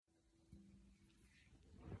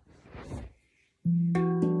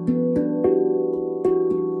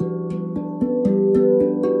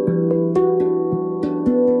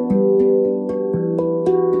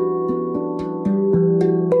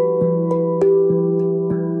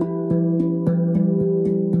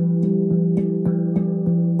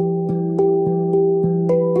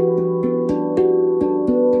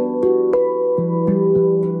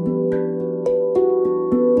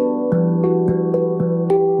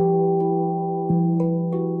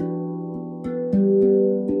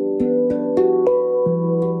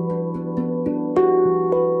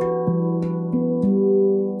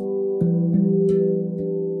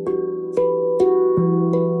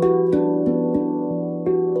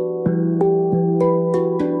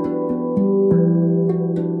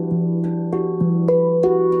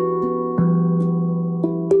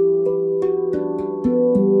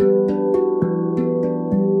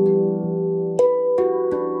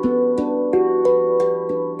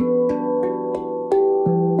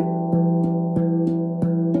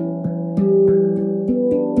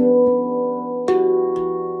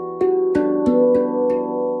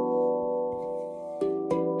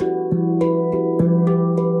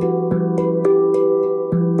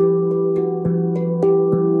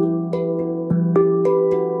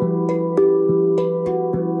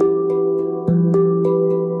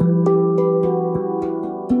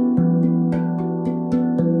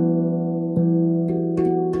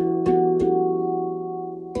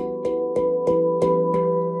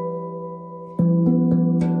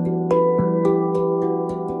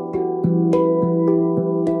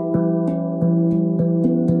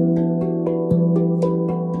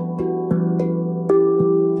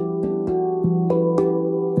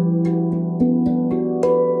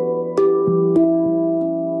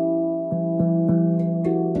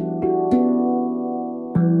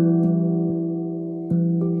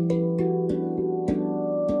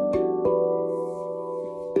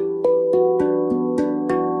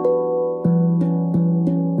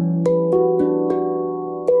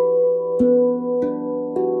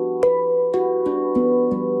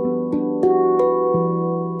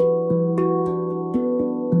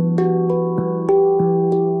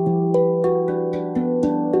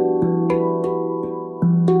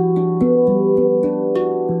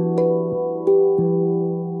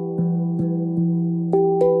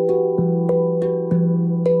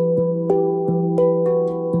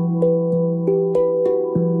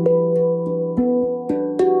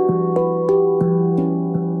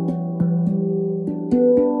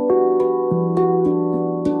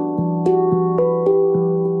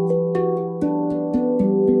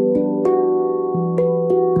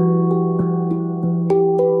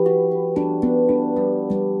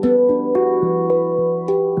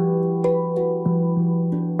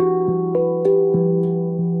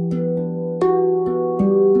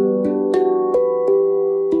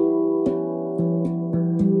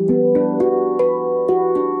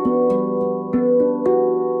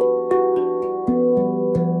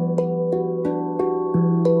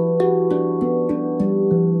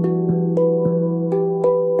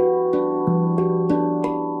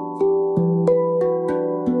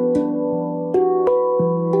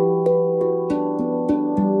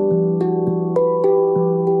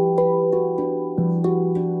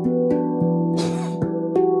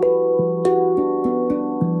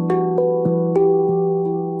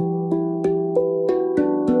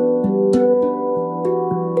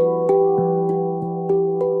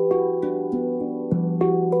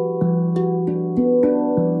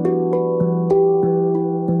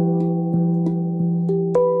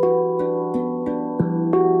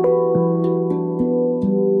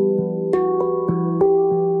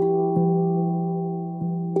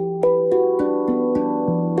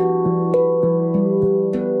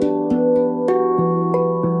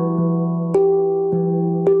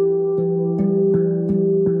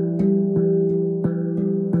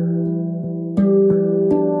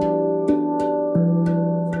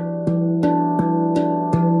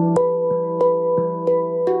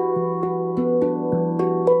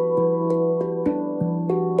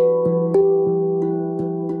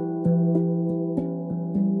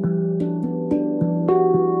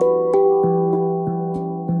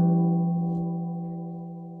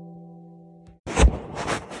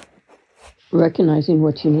Recognizing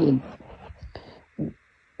what you need.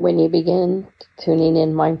 When you begin tuning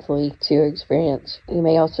in mindfully to your experience, you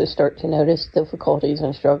may also start to notice difficulties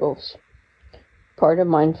and struggles. Part of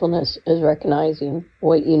mindfulness is recognizing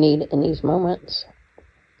what you need in these moments.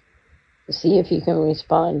 See if you can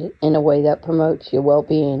respond in a way that promotes your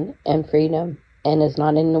well-being and freedom and is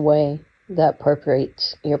not in a way that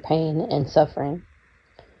perpetuates your pain and suffering.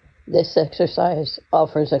 This exercise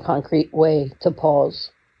offers a concrete way to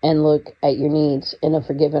pause and look at your needs in a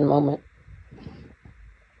forgiven moment.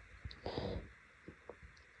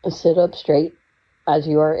 Sit up straight as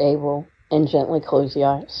you are able and gently close the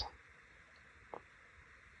eyes.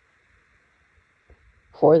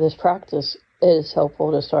 For this practice, it is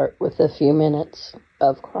helpful to start with a few minutes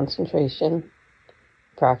of concentration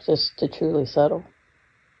practice to truly settle.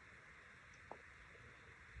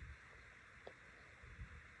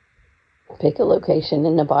 Pick a location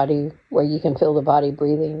in the body where you can feel the body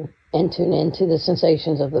breathing and tune into the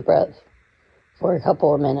sensations of the breath for a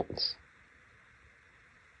couple of minutes.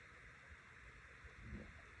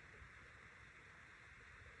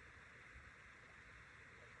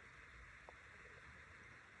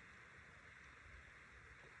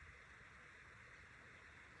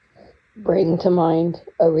 Bring to mind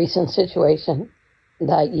a recent situation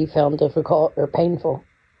that you found difficult or painful.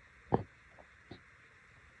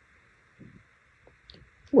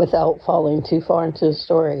 Without falling too far into the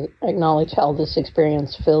story, acknowledge how this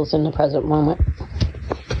experience feels in the present moment.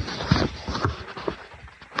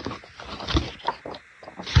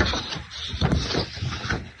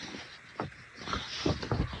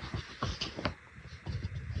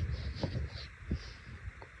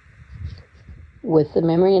 With the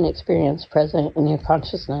memory and experience present in your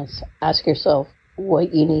consciousness, ask yourself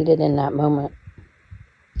what you needed in that moment.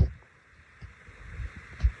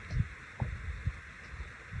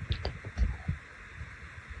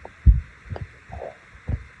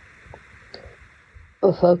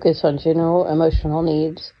 Focus on general emotional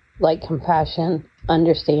needs like compassion,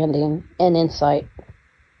 understanding, and insight.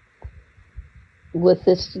 With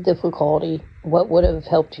this difficulty, what would have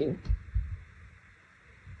helped you?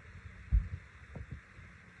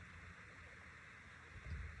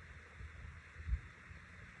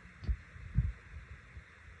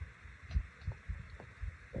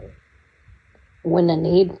 When a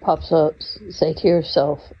need pops up, say to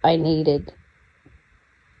yourself, I needed.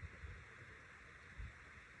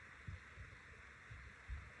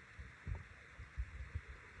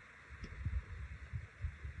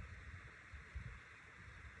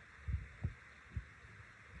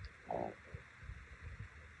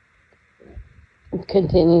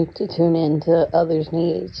 Continue to tune in to others'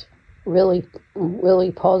 needs,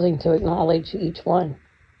 really pausing to acknowledge each one.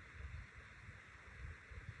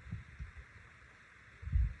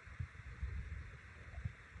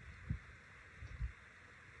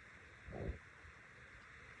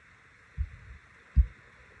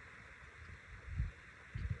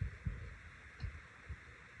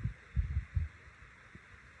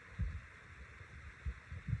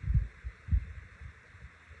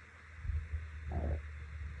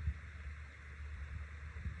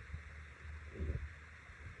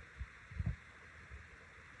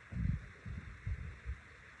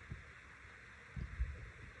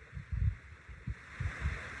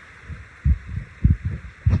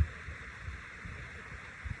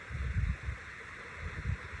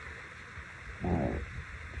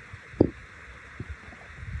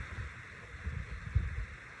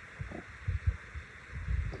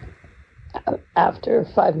 After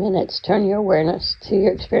 5 minutes, turn your awareness to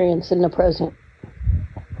your experience in the present.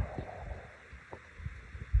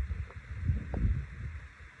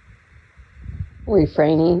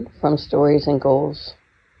 Refraining from stories and goals,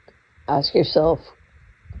 ask yourself,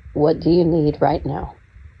 what do you need right now?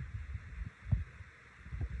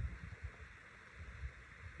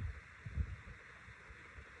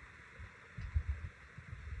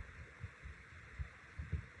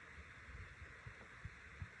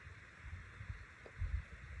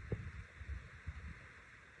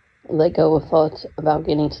 Let go of thoughts about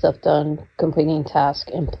getting stuff done, completing tasks,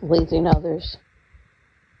 and pleasing others.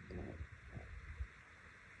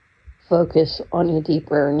 Focus on your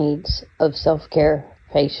deeper needs of self-care,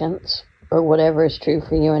 patience, or whatever is true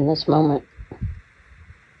for you in this moment.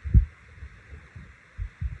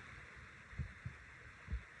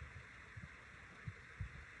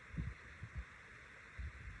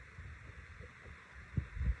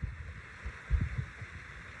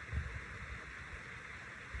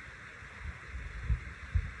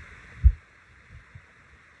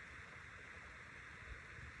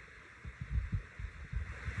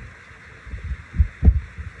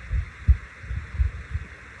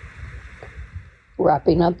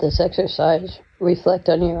 Wrapping up this exercise, reflect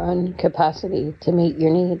on your own capacity to meet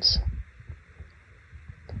your needs.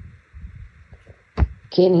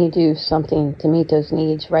 Can you do something to meet those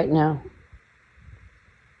needs right now?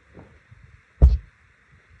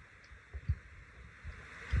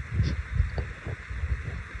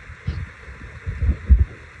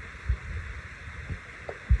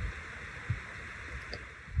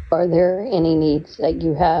 Are there any needs that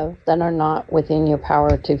you have that are not within your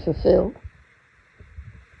power to fulfill?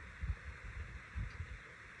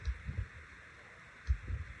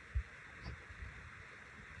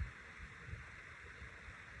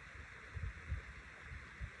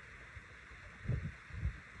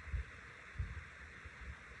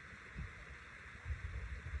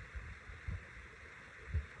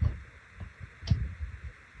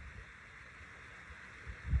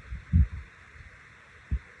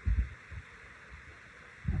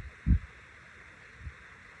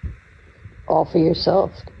 Offer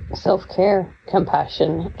yourself self-care,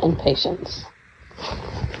 compassion, and patience.